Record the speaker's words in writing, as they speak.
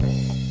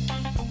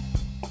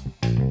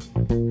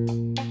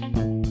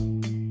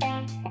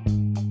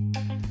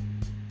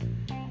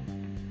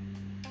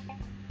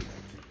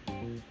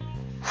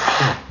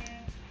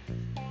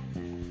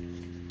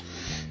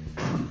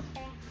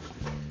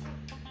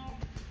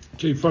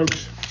Okay,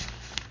 folks,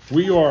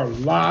 we are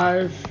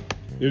live.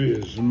 It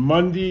is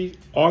Monday,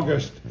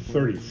 August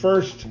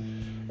 31st,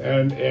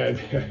 and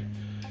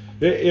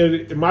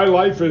my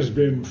life has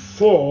been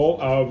full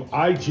of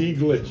IT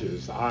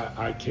glitches.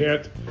 I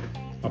can't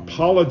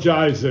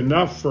apologize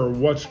enough for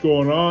what's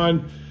going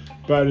on,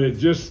 but it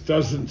just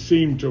doesn't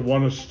seem to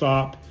want to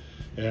stop.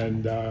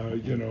 And,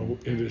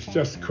 it is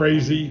just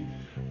crazy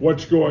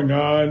what's going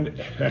on.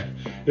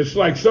 It's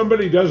like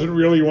somebody doesn't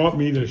really want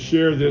me to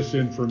share this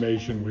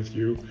information with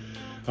you.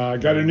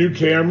 Got a new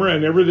camera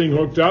and everything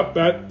hooked up,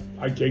 but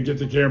I can't get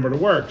the camera to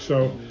work.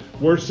 So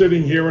we're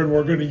sitting here and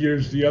we're going to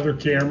use the other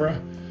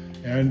camera,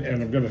 and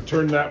I'm going to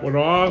turn that one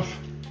off,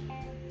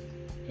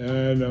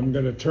 and I'm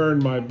going to turn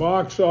my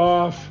box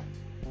off.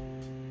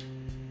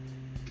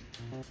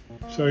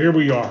 So here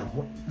we are.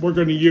 We're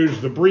going to use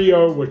the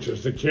Brio, which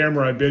is the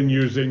camera I've been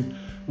using.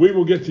 We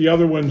will get the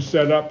other one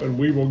set up and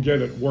we will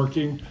get it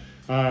working.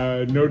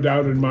 No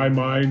doubt in my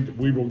mind,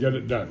 we will get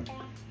it done.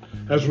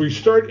 As we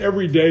start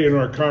every day in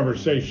our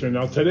conversation,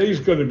 now today's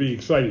going to be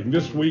exciting.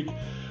 This week,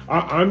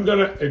 I'm going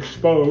to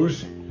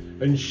expose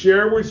and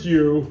share with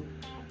you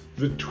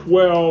the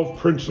 12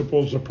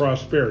 principles of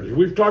prosperity.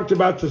 We've talked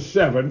about the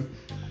 7.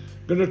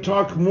 I'm going to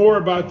talk more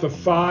about the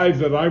 5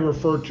 that I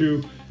refer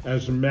to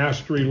as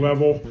mastery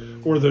level,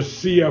 or the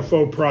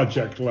CFO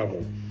project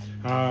level.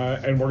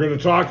 And we're going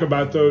to talk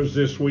about those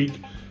this week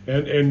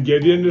and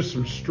get into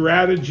some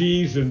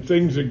strategies and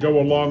things that go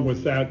along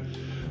with that.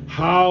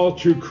 How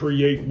to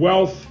create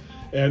wealth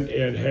and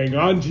hang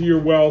on to your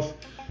wealth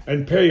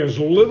and pay as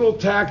little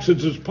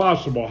taxes as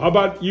possible. How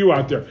about you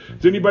out there?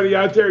 Is anybody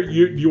out there, do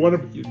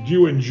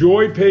you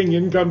enjoy paying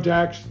income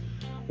tax,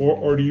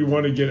 or do you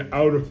want to get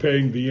out of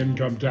paying the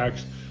income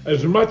tax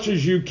as much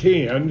as you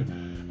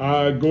can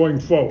going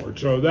forward?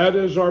 So that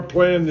is our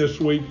plan this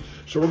week.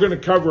 So we're going to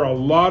cover a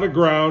lot of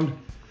ground.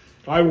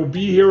 I will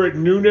be here at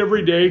noon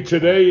every day.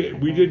 Today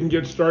we didn't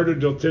get started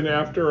till 10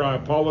 after. I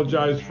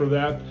apologize for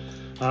that.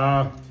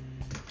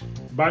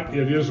 But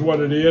it is what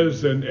it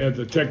is, and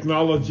the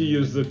technology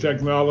is the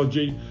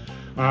technology,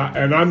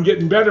 and I'm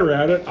getting better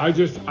at it.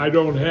 I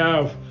don't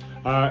have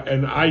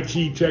an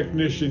IT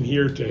technician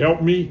here to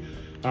help me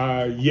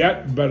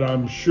yet, but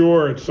I'm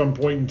sure at some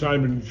point in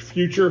time in the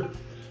future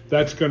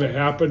that's going to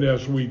happen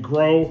as we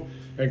grow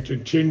and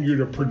continue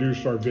to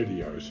produce our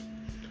videos.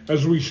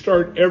 As we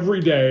start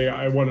every day,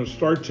 I want to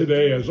start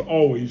today, as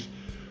always,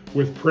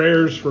 with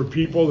prayers for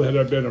people that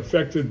have been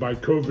affected by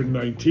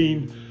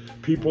COVID-19,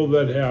 people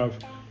that have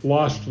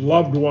lost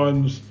loved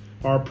ones.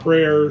 Our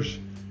prayers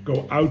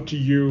go out to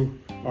you,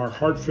 our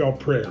heartfelt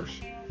prayers.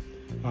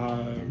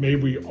 May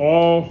we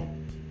all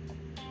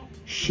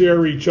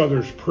share each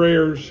other's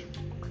prayers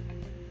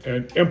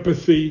and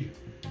empathy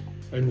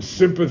and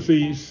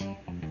sympathies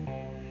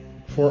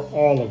for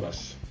all of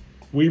us.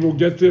 We will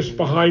get this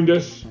behind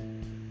us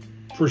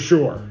for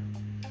sure.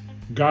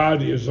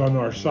 God is on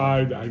our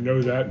side. I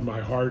know that in my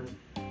heart.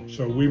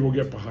 So we will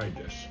get behind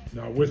this.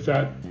 Now with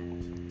that,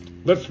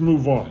 let's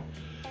move on.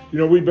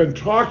 We've been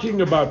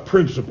talking about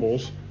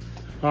principles.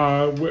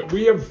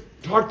 We have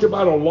talked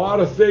about a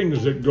lot of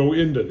things that go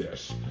into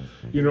this.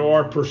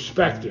 Our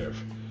perspective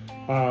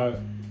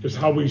is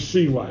how we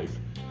see life.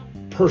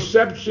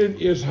 Perception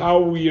is how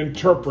we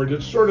interpret.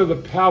 It's sort of the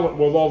palette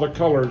with all the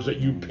colors that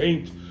you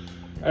paint.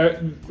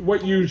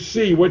 What you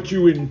see, what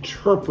you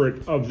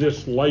interpret of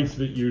this life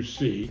that you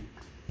see.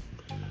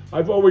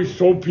 I've always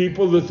told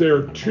people that there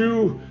are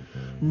 2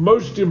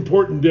 most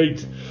important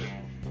dates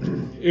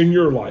in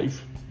your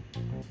life.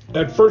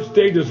 That first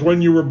date is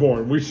when you were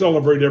born. We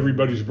celebrate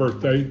everybody's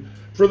birthday.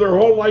 For their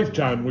whole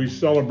lifetime, we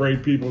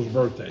celebrate people's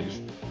birthdays.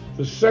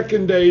 The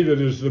second day that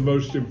is the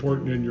most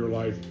important in your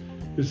life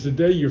is the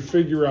day you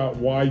figure out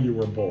why you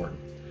were born.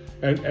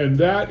 And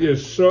that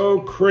is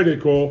so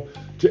critical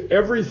to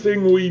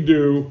everything we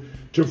do,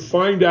 to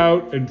find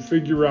out and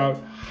figure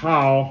out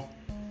how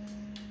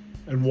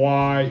and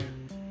why.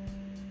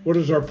 What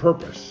is our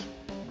purpose?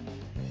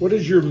 What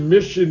is your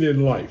mission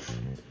in life?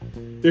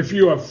 If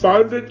you have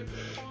found it,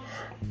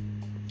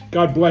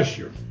 God bless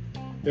you.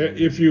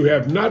 If you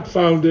have not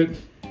found it,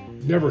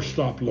 never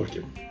stop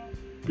looking,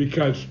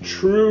 because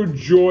true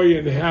joy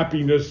and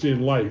happiness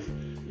in life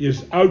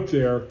is out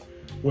there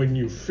when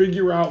you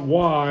figure out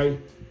why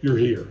you're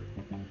here.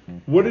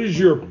 What is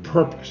your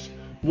purpose?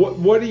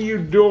 What are you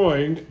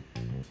doing?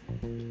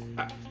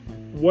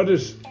 What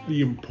is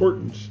the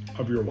importance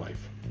of your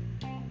life?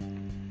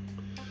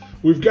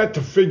 We've got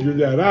to figure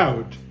that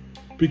out,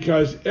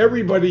 because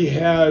everybody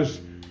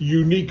has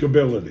unique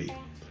ability.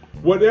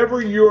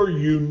 Whatever your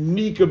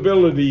unique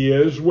ability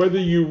is, whether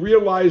you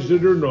realize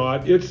it or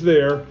not, it's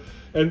there.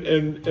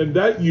 And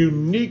that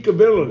unique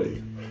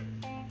ability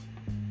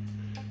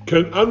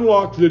can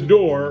unlock the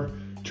door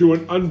to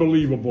an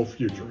unbelievable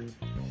future.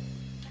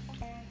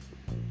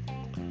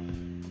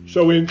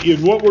 So in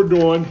what we're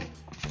doing,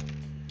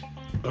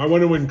 I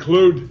want to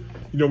include,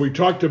 we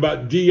talked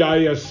about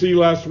DISC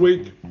last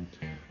week,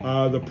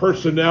 the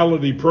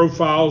personality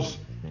profiles.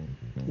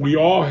 We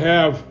all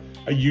have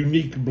a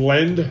unique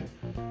blend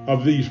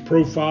of these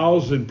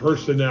profiles and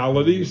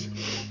personalities.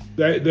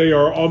 They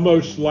are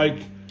almost like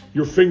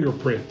your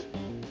fingerprint,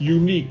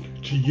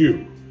 unique to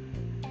you,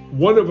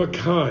 one of a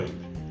kind.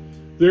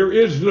 There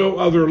is no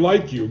other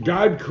like you.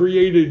 God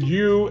created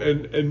you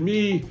and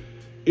me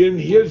in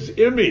his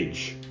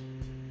image.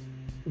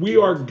 We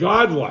are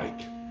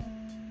godlike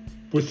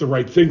with the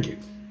right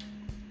thinking.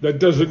 That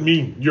doesn't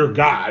mean you're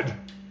God.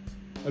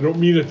 I don't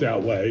mean it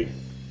that way.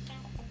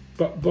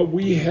 But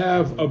we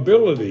have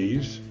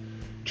abilities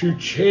to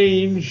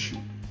change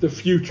the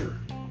future.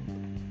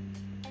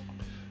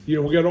 You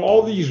know, we got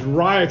all these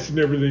riots and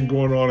everything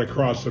going on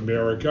across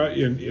America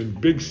in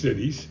big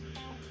cities.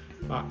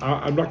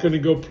 I'm not going to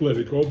go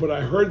political, but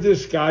I heard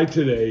this guy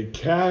today,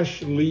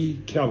 Cash Lee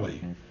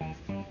Kelly.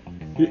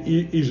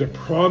 He's a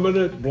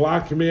prominent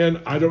black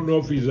man. I don't know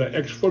if he's an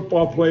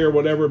ex-football player or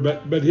whatever,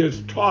 but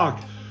his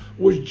talk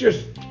was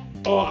just,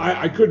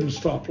 I couldn't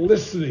stop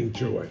listening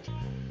to it,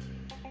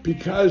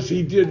 because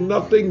he did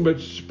nothing but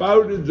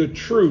spouted the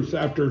truth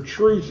after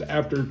truth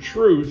after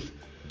truth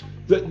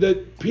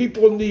that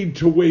people need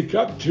to wake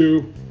up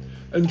to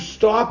and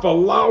stop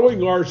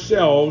allowing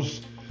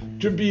ourselves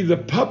to be the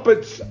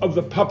puppets of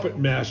the puppet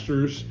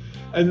masters,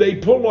 and they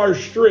pull our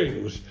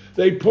strings.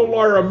 They pull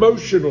our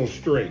emotional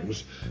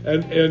strings,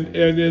 and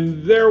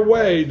in their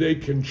way they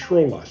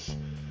control us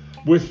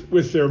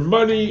with their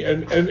money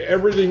and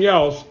everything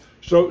else.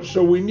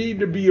 So we need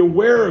to be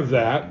aware of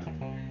that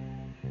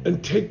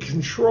and take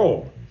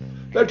control.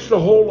 That's the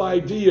whole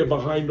idea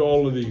behind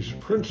all of these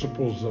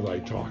principles that I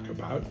talk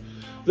about,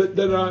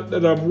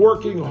 that I'm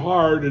working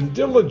hard and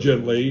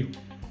diligently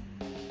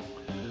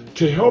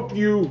to help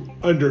you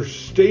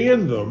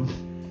understand them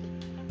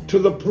to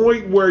the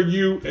point where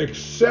you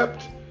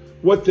accept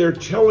what they're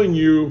telling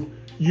you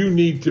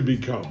need to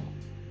become.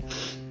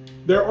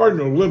 There are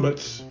no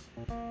limits.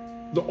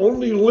 The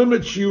only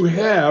limits you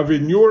have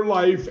in your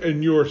life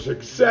and your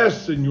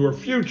success and your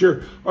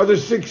future are the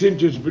 6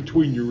 inches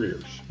between your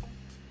ears.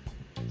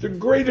 The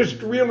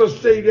greatest real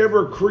estate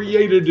ever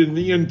created in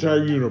the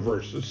entire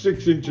universe, the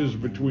 6 inches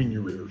between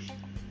your ears.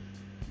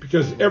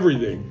 Because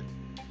everything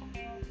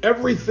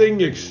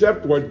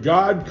except what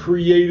God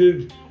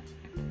created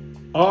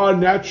au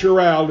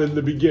natural in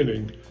the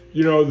beginning,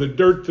 you know, the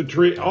dirt, the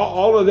tree,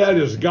 all of that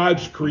is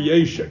God's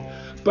creation.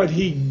 But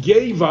he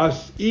gave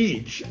us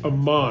each a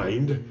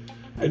mind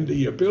and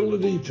the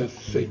ability to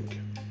think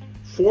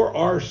for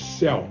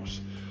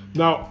ourselves.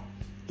 Now,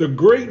 the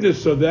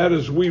greatness of that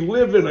is we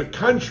live in a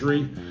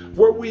country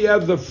where we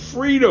have the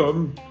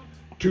freedom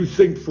to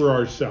think for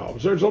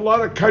ourselves. There's a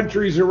lot of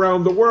countries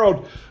around the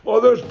world,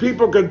 well, those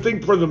people can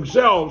think for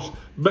themselves,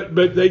 but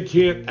they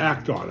can't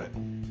act on it.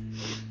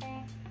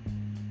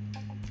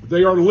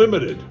 They are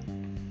limited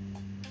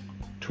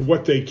to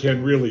what they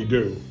can really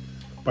do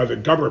by the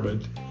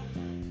government,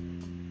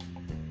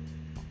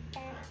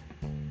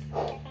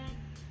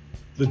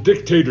 the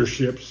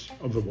dictatorships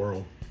of the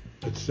world,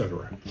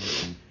 etc.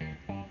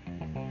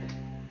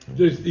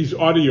 These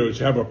audios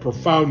have a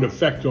profound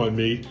effect on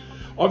me.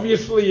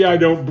 Obviously, I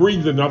don't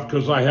breathe enough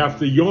because I have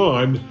to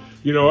yawn.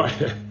 You know,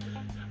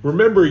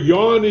 remember,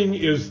 yawning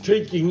is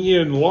taking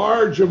in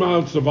large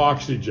amounts of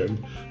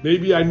oxygen.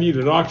 Maybe I need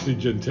an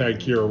oxygen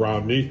tank here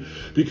around me,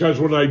 because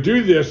when I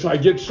do this, I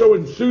get so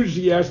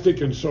enthusiastic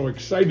and so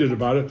excited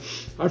about it,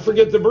 I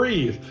forget to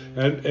breathe.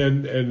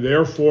 And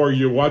therefore,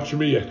 you watch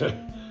me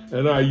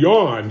and I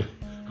yawn.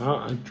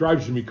 It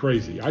drives me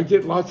crazy. I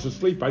get lots of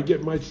sleep. I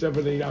get my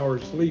 7-8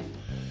 hours sleep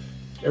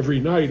every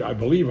night. I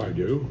believe I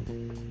do.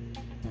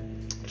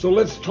 So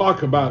let's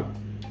talk about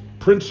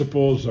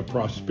principles of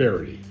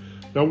prosperity.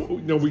 Now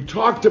we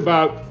talked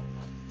about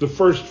the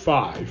first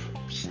 5.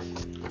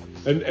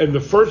 And the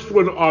first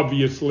one,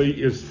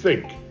 obviously, is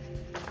think.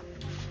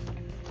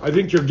 I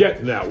think you're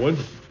getting that one.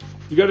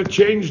 You got to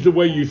change the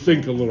way you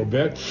think a little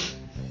bit.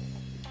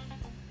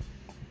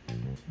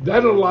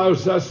 That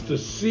allows us to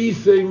see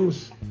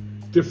things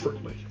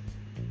differently.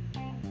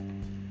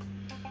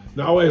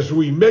 Now, as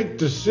we make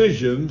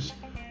decisions,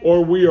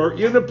 or we are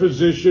in a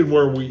position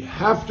where we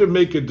have to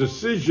make a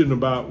decision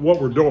about what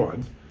we're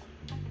doing,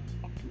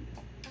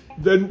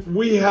 then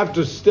we have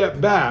to step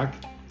back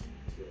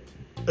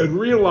and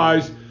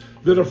realize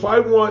that if I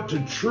want to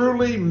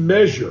truly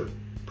measure,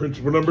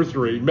 principle number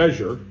 3,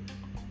 measure,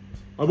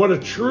 I want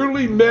to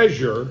truly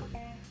measure,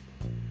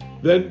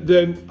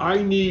 then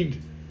I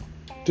need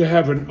to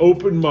have an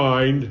open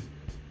mind.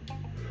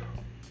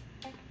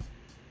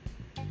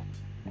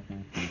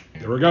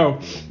 There we go.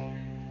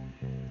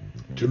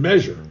 To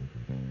measure.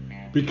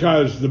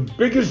 Because the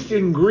biggest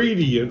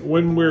ingredient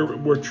when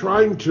we're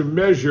trying to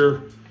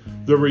measure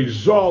the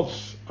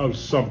results of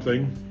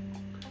something,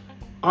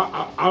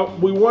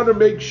 we want to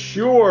make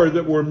sure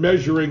that we're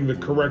measuring the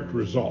correct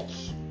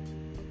results.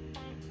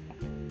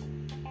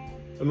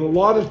 And a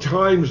lot of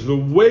times the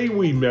way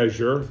we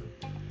measure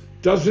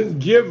doesn't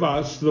give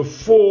us the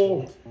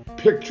full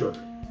picture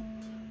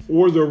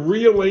or the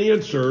real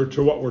answer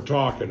to what we're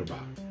talking about.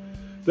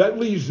 That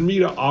leads me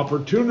to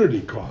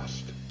opportunity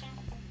cost.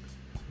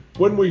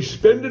 When we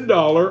spend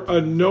 $1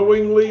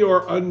 unknowingly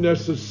or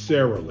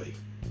unnecessarily,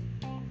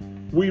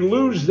 we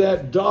lose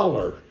that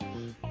dollar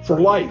for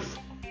life.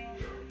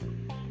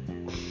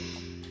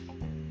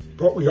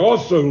 but we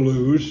also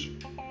lose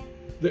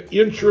the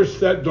interest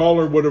that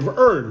dollar would have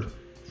earned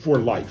for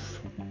life.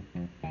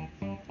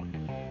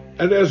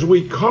 And as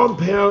we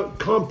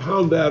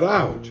compound that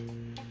out,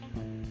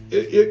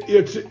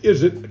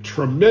 it's a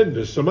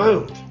tremendous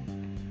amount.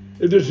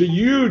 It is a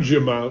huge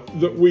amount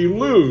that we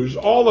lose,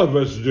 all of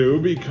us do,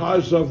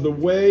 because of the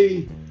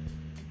way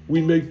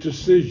we make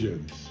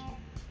decisions.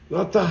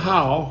 Not the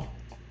how.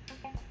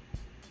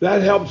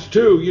 That helps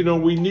too.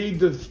 We need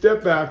to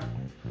step back.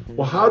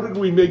 Well, how did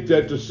we make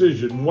that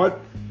decision? What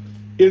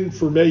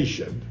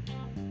information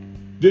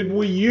did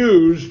we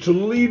use to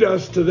lead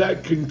us to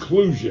that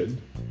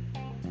conclusion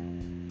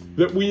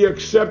that we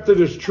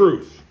accepted as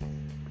truth?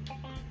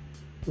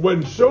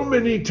 When so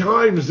many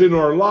times in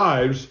our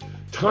lives,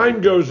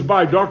 time goes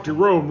by. Dr.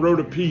 Rome wrote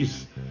a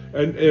piece,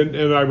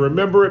 and I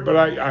remember it, but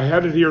I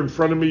had it here in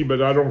front of me,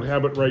 but I don't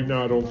have it right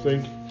now, I don't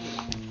think.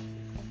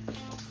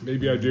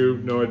 Maybe I do.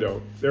 No, I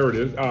don't. There it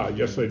is.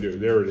 Yes, I do.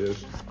 There it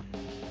is.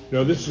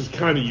 Now, this is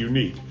kind of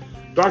unique.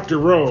 Dr.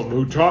 Rome,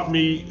 who taught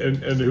me and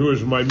who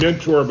is my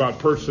mentor about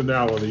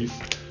personalities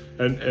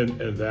and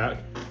that,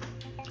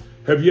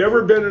 have you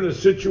ever been in a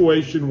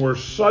situation where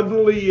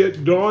suddenly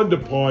it dawned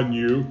upon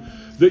you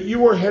that you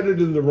were headed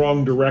in the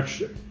wrong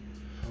direction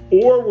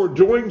or were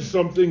doing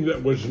something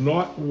that was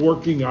not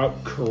working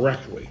out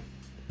correctly?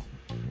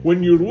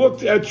 When you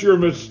looked at your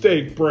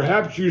mistake,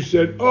 perhaps you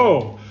said,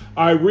 "Oh,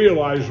 I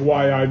realize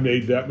why I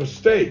made that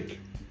mistake.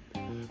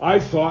 I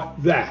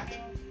thought that,"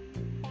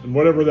 and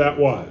whatever that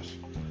was.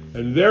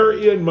 And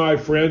therein, my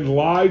friend,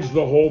 lies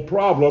the whole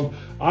problem.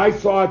 I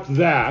thought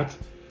that.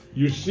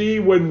 You see,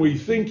 when we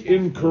think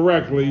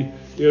incorrectly,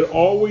 it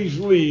always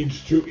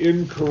leads to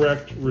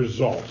incorrect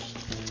results.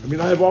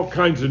 I have all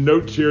kinds of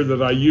notes here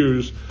that I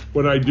use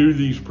when I do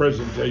these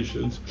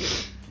presentations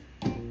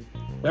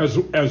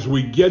as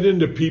we get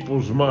into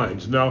people's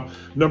minds. Now,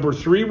 number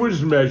 3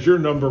 was measure.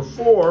 Number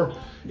 4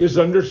 is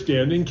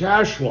understanding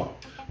cash flow.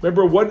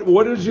 Remember,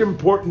 what is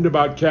important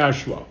about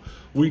cash flow?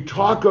 We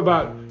talk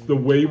about the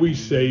way we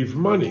save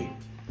money.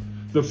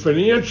 The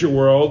financial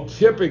world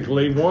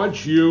typically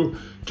wants you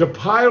to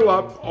pile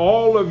up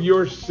all of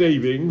your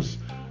savings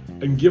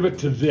and give it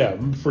to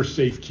them for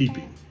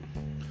safekeeping.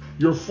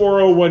 Your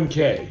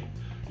 401k,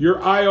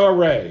 your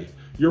IRA,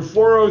 your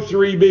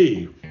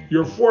 403b,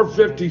 your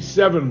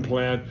 457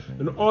 plan,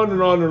 and on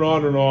and on and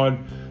on and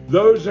on.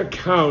 Those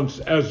accounts,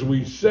 as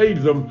we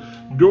save them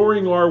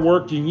during our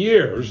working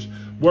years,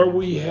 where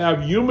we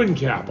have human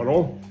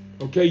capital.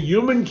 Okay,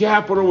 human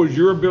capital is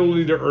your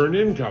ability to earn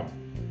income.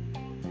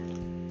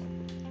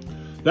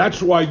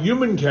 That's why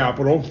human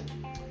capital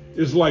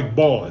is like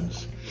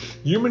bonds.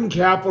 Human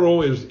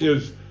capital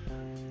is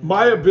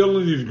my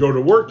ability to go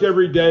to work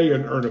every day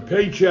and earn a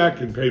paycheck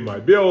and pay my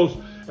bills,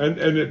 and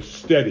it's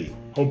steady,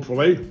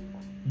 hopefully.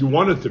 You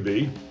want it to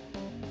be.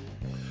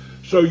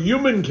 So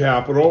human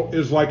capital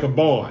is like a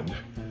bond.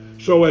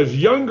 So as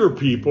younger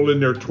people in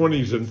their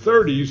 20s and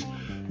 30s,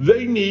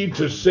 they need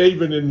to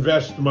save and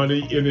invest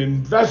money in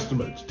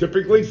investments. I'm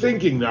typically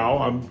thinking,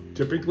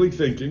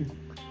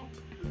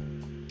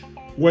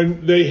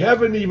 when they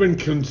haven't even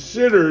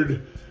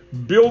considered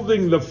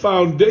building the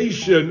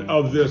foundation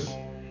of this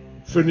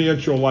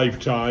financial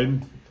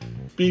lifetime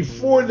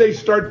before they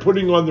start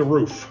putting on the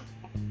roof.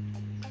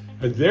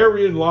 And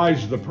therein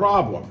lies the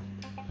problem.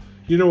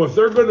 If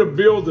they're going to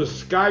build a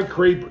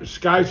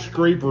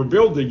skyscraper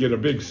building in a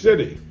big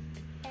city,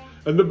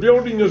 and the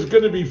building is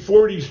going to be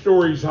 40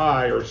 stories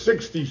high or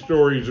 60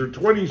 stories or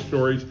 20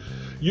 stories,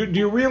 do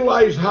you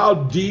realize how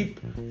deep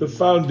the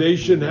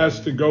foundation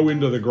has to go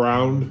into the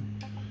ground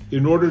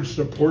in order to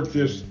support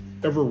this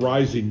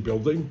ever-rising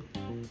building?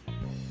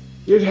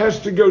 It has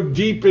to go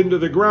deep into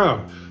the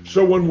ground.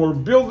 So when we're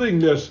building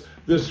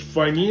this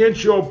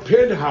financial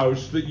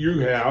penthouse that you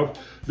have,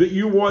 that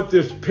you want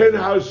this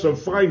penthouse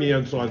of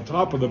finance on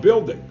top of the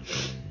building,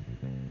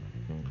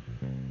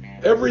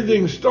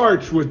 everything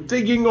starts with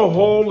digging a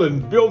hole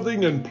and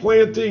building and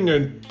planting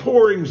and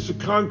pouring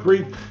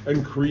concrete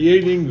and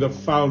creating the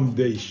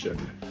foundation.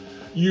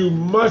 You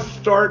must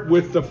start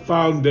with the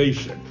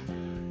foundation.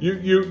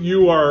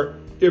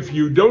 If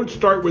you don't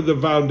start with the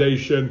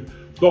foundation,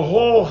 the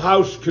whole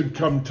house could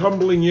come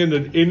tumbling in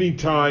at any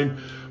time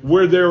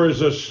where there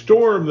is a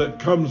storm that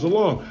comes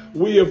along.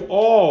 We have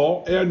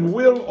all and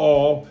will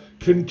all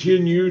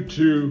continue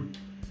to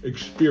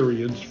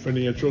experience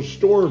financial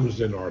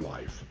storms in our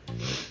life.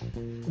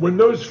 When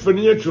those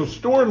financial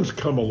storms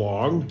come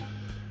along,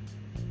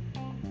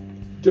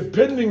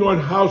 depending on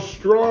how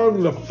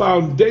strong the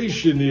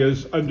foundation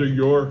is under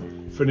your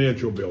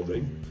financial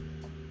building,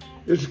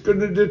 it's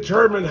going to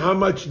determine how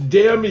much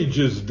damage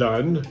is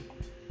done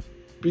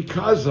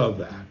because of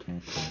that.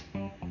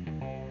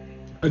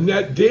 And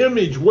that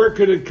damage, where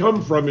could it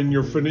come from in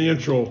your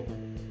financial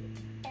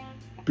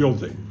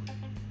building?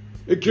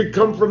 It could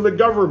come from the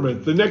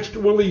government, the next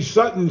Willie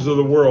Suttons of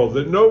the world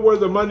that know where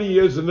the money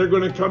is and they're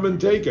going to come and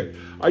take it.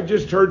 I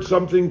just heard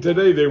something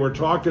today. They were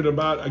talking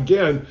about,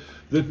 again,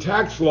 the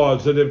tax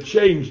laws that have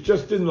changed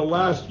just in the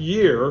last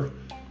year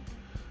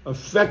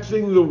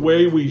affecting the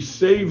way we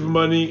save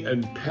money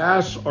and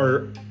pass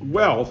our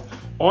wealth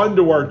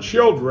onto our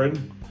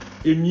children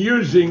in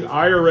using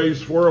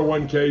IRAs,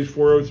 401ks,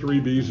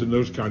 403bs, and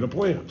those kind of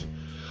plans.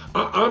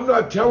 I'm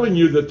not telling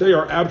you that they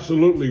are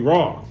absolutely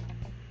wrong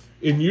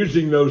in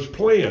using those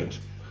plans.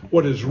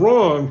 What is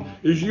wrong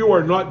is you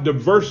are not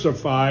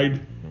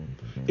diversified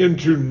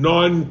into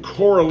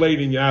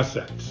non-correlating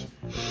assets.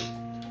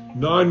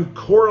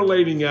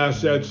 Non-correlating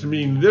assets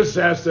mean this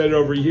asset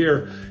over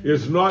here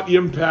is not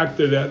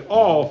impacted at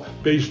all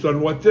based on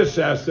what this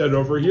asset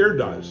over here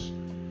does.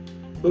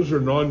 Those are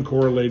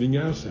non-correlating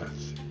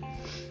assets.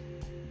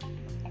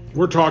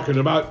 We're talking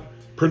about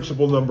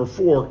principle number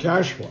 4,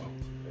 cash flow.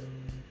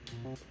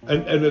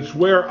 And it's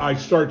where I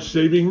start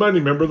saving money.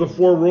 Remember the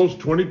 4 rules: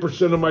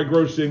 20% of my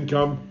gross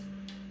income,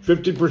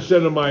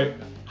 50% of my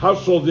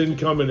household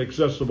income in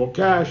accessible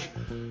cash.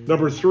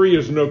 Number 3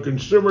 is no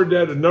consumer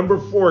debt. And number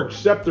 4,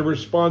 accept the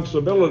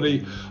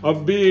responsibility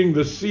of being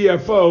the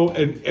CFO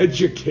and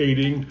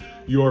educating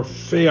your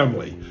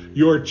family,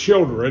 your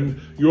children,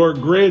 your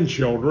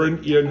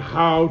grandchildren in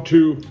how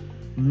to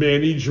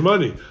manage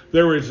money.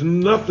 There is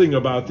nothing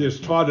about this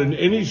taught in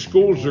any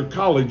schools or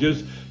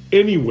colleges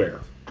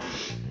anywhere.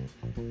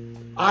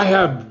 I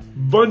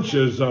have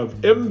bunches of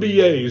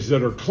MBAs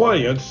that are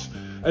clients,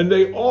 and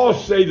they all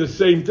say the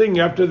same thing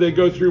after they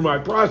go through my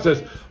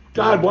process.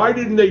 God, why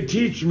didn't they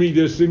teach me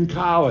this in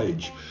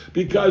college?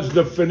 Because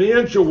the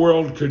financial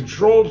world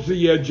controls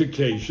the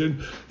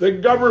education, the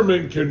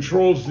government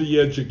controls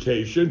the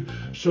education,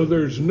 so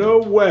there's no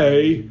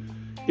way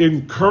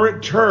in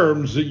current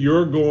terms that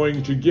you're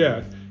going to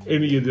get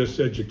any of this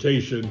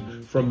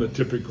education from the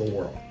typical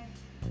world.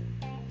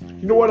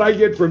 You know what I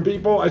get from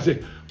people? I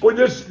say, well,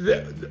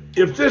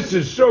 if this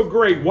is so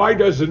great, why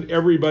doesn't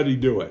everybody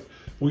do it?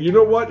 Well, you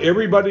know what?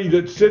 Everybody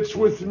that sits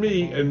with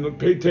me and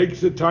takes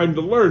the time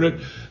to learn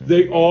it,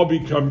 they all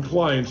become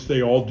clients.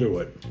 They all do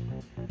it.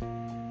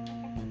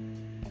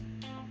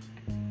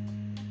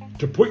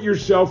 To put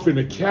yourself in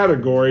a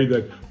category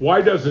that, why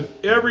doesn't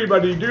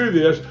everybody do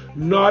this?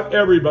 Not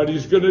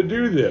everybody's going to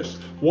do this.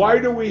 Why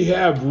do we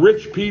have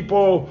rich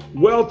people,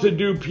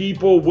 well-to-do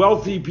people,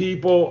 wealthy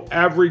people,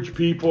 average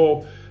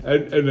people,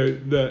 and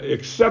the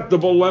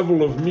acceptable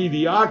level of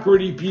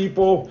mediocrity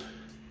people,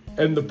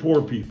 and the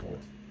poor people?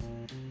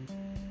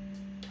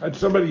 I had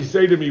somebody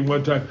say to me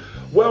one time,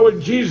 well, in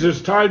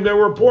Jesus' time, there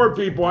were poor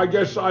people. I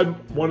guess I'm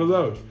one of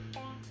those.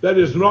 That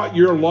is not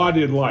your lot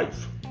in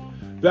life.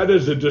 That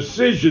is a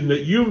decision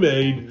that you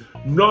made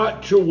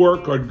not to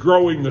work on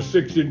growing the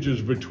 6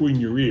 inches between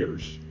your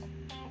ears.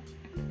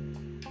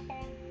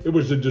 It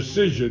was a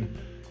decision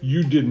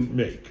you didn't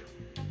make,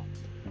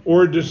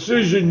 or a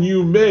decision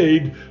you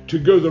made to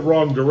go the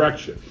wrong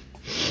direction.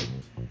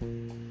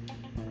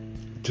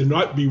 To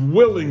not be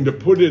willing to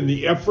put in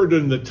the effort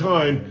and the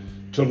time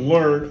to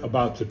learn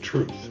about the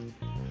truth.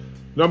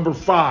 Number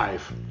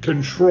 5,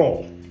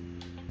 control.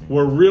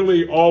 Where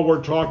really all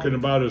we're talking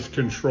about is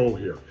control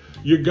here.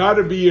 You got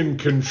to be in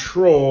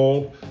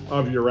control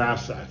of your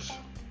assets.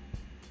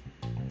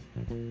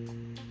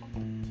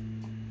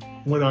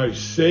 When I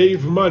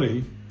save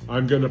money,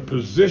 I'm going to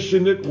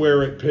position it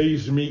where it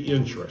pays me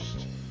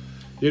interest.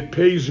 It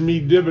pays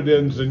me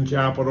dividends and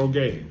capital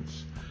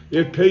gains.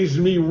 It pays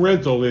me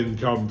rental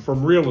income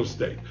from real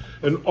estate.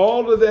 And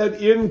all of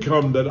that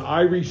income that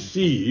I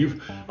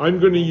receive, I'm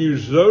going to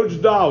use those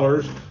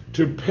dollars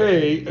to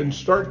pay and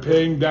start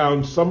paying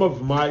down some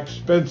of my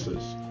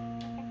expenses,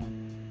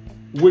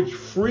 which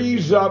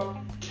frees up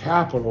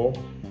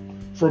capital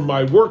from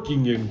my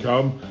working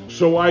income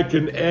so I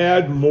can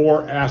add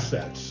more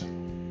assets.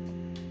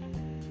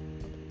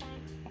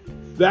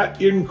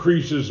 That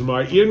increases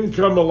my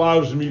income,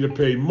 allows me to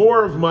pay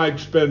more of my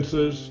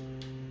expenses,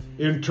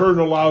 in turn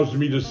allows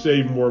me to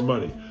save more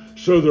money.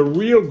 So the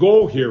real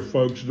goal here,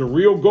 folks, the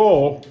real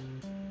goal,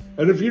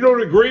 and if you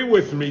don't agree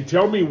with me,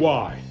 tell me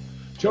why.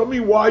 Tell me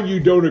why you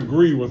don't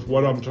agree with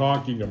what I'm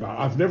talking about.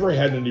 I've never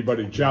had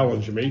anybody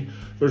challenge me.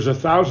 There's a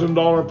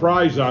 $1,000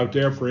 prize out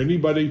there for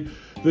anybody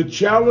that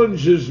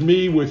challenges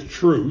me with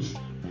truth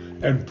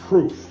and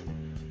proof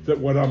that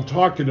what I'm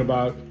talking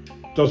about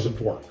doesn't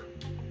work.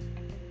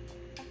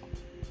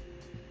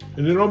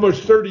 And in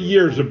almost 30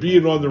 years of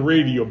being on the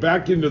radio,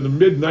 back into the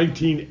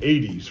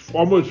mid-1980s,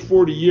 almost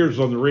 40 years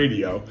on the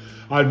radio,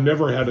 I've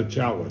never had a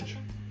challenge.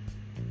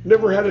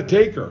 Never had a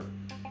taker.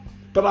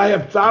 But I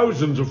have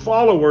thousands of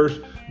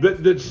followers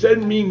that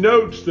send me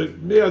notes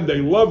that, man,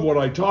 they love what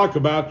I talk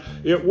about.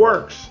 It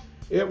works.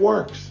 It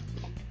works.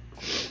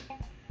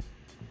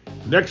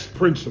 Next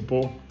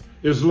principle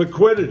is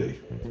liquidity.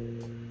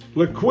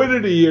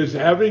 Liquidity is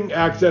having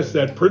access,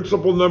 that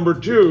principle number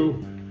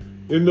 2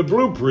 in the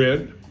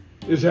blueprint,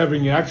 is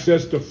having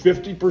access to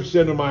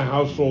 50% of my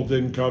household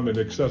income in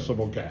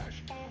accessible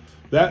cash.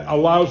 That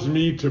allows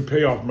me to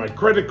pay off my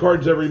credit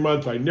cards every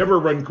month. I never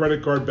run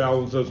credit card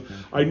balances.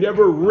 I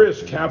never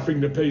risk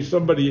having to pay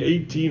somebody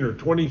 18 or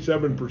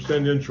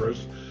 27%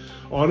 interest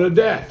on a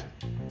debt.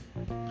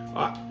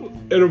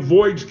 It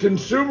avoids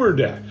consumer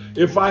debt.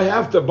 If I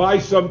have to buy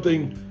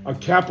something, a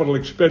capital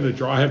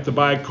expenditure, I have to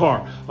buy a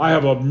car, I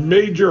have a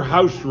major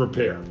house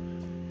repair,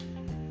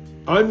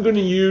 I'm going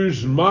to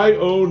use my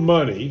own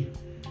money,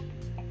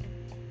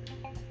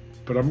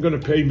 but I'm going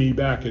to pay me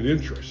back at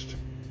interest.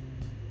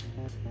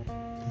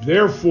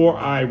 Therefore,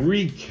 I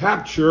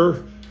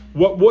recapture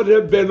what would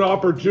have been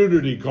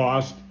opportunity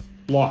cost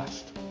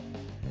lost.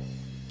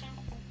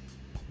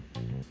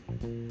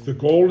 The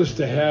goal is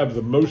to have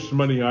the most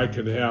money I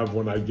can have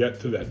when I get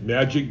to that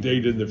magic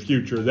date in the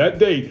future, that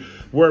date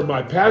where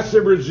my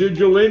passive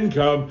residual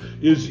income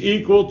is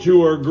equal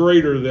to or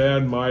greater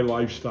than my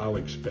lifestyle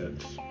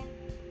expense.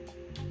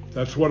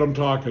 That's what I'm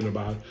talking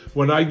about.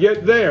 When I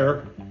get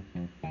there,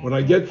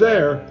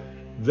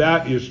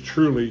 that is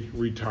truly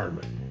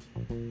retirement.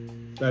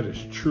 That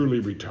is truly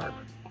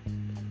retirement.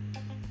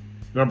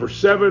 Number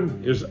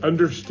 7 is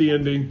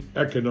understanding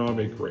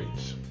economic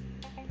rates.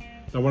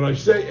 Now, when I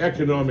say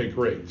economic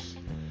rates,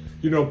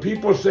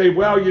 people say,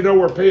 well,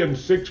 we're paying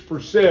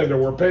 6% or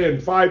we're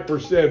paying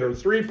 5% or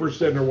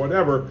 3% or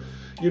whatever.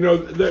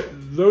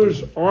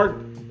 Those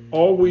aren't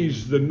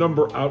always the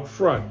number out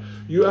front.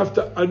 You have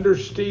to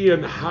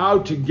understand how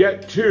to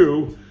get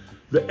to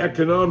the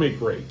economic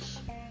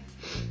rates.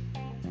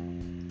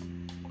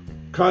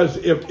 Because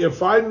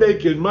if I'm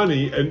making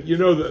money, and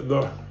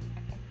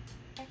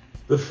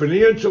the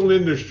financial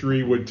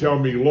industry would tell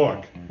me,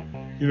 look,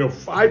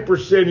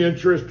 5%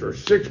 interest or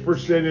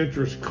 6%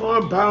 interest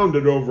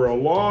compounded over a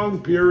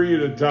long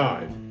period of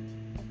time.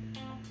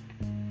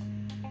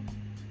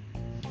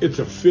 It's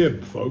a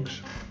fib,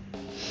 folks.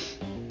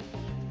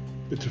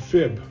 It's a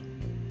fib.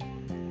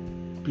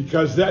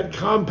 Because that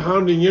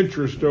compounding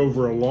interest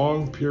over a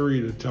long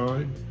period of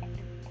time,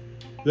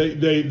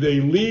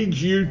 they lead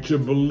you to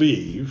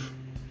believe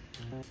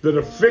that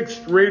a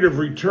fixed rate of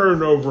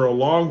return over a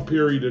long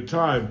period of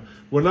time,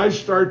 when I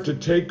start to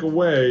take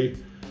away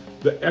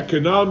the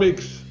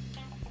economics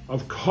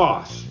of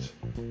cost,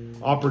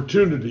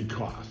 opportunity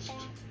cost,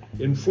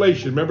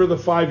 inflation. Remember the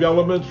 5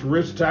 elements: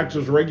 risk,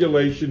 taxes,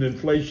 regulation,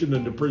 inflation,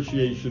 and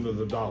depreciation of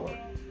the dollar.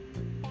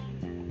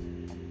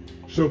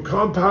 So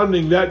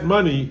compounding that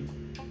money,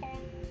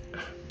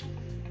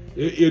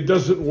 it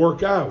doesn't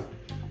work out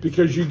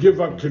because you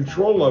give up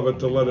control of it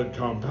to let it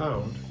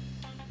compound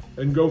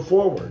and go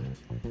forward.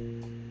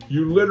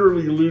 You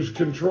literally lose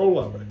control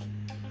of it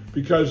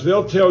because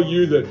they'll tell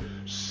you that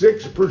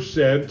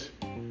 6%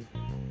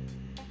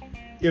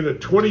 in a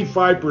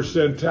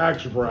 25%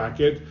 tax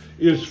bracket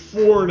is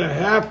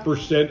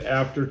 4.5%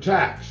 after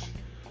tax.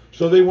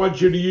 So they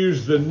want you to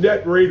use the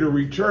net rate of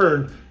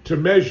return to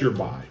measure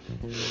by.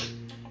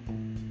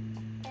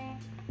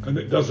 And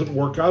it doesn't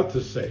work out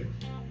the same.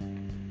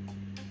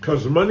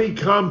 Because money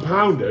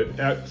compounded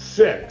at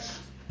 6,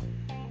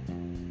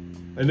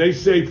 and they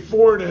say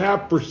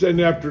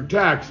 4.5% after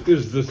tax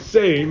is the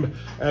same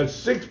as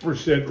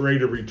 6%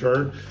 rate of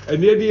return,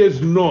 and it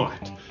is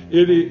not.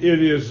 It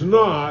is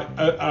not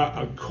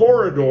a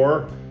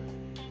corridor,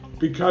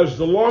 because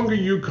the longer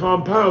you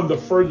compound, the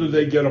further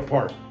they get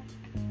apart.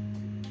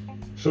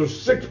 So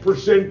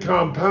 6%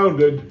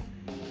 compounded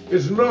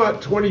is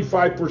not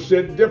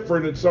 25%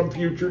 different at some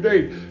future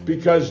date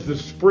because the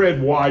spread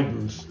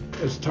widens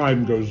as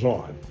time goes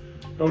on.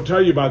 I'll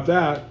tell you about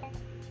that.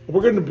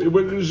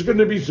 There's going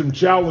to be some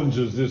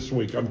challenges this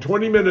week. I'm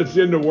 20 minutes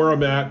into where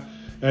I'm at,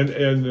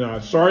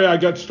 and sorry I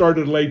got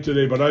started late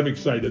today, but I'm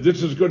excited.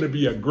 This is going to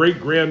be a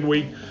great grand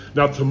week.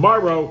 Now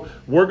tomorrow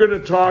we're going to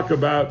talk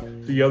about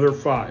the other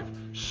 5: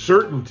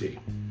 certainty,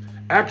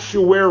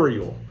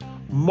 actuarial,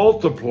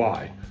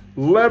 multiply,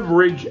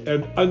 leverage,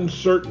 and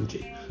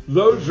uncertainty.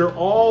 Those are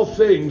all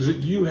things that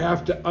you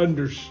have to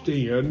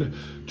understand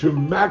to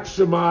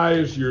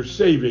maximize your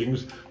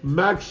savings,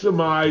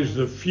 maximize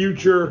the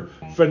future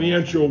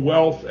financial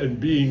wealth and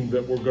being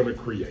that we're going to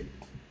create.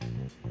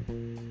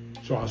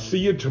 So I'll see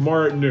you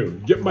tomorrow at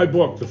noon. Get my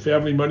book, The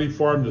Family Money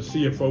Farm, The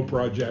CFO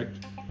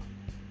Project.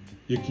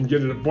 You can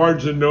get it at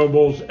Barnes &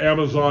 Nobles,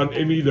 Amazon,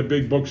 any of the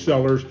big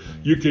booksellers.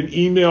 You can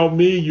email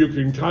me. You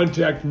can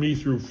contact me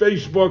through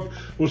Facebook.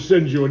 We'll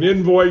send you an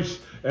invoice,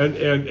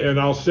 and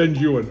I'll send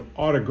you an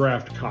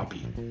autographed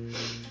copy.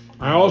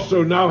 I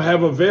also now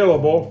have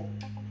available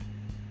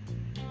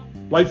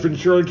Life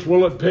Insurance,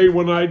 Will It Pay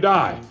When I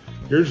Die?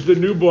 Here's the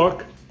new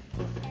book.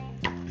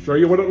 Show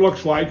you what it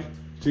looks like.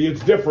 See, it's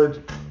different.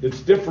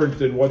 It's different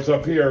than what's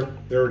up here.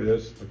 There it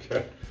is.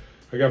 Okay.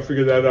 I got to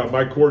figure that out.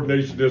 My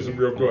coordination isn't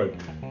real good.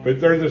 But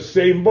they're the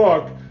same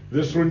book.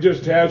 This one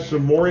just has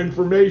some more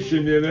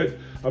information in it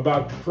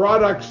about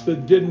products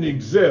that didn't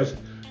exist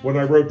when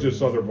I wrote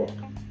this other book.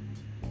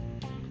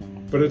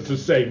 But it's the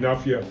same. Now,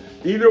 if you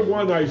either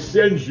one I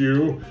send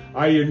you,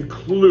 I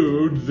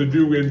include the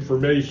new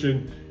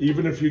information.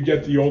 Even if you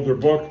get the older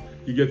book,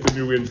 you get the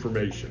new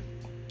information.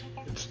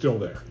 It's still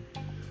there.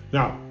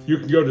 Now, you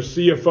can go to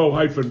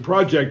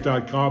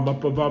cfo-project.com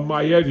up above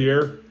my head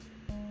here.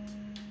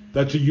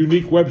 That's a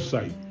unique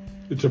website.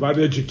 It's about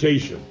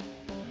education.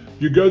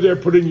 You go there,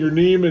 put in your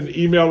name and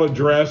email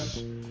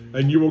address,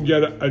 and you will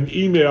get an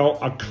email,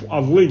 a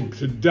link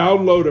to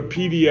download a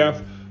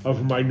PDF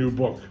of my new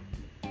book.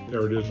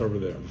 There it is over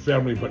there, The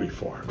Family Money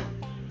Farm.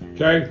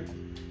 Okay?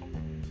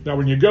 Now,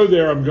 when you go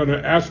there, I'm going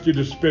to ask you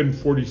to spend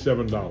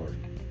 $47.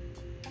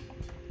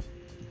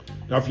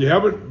 Now, if you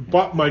haven't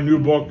bought my new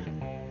book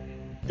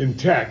in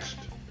text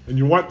and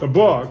you want the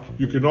book,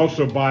 you can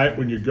also buy it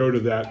when you go to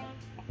that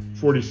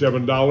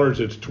 $47.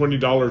 It's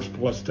 $20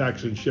 plus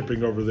tax and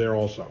shipping over there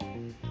also.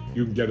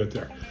 You can get it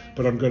there.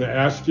 But I'm going to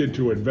ask you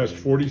to invest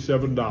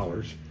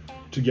 $47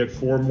 to get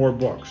 4 more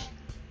books.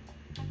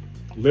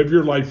 Live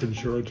Your Life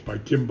Insurance by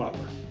Kim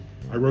Butler.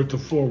 I wrote the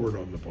foreword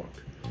on the book.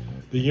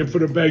 The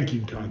Infinite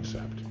Banking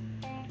Concept.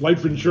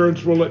 Life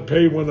insurance, will it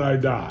pay when I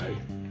die?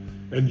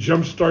 And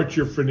Jumpstart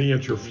Your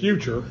Financial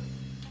Future.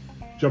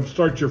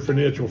 Jumpstart Your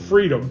Financial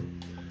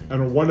Freedom.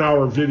 And a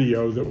 1-hour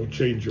video that will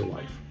change your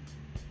life.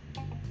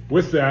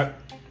 With that,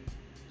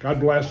 God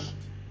bless.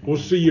 We'll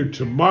see you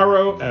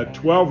tomorrow at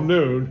 12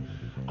 noon.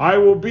 I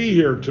will be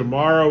here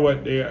tomorrow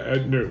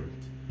at noon.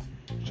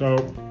 So,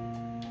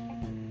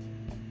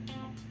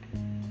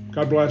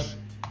 God bless.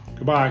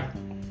 Goodbye.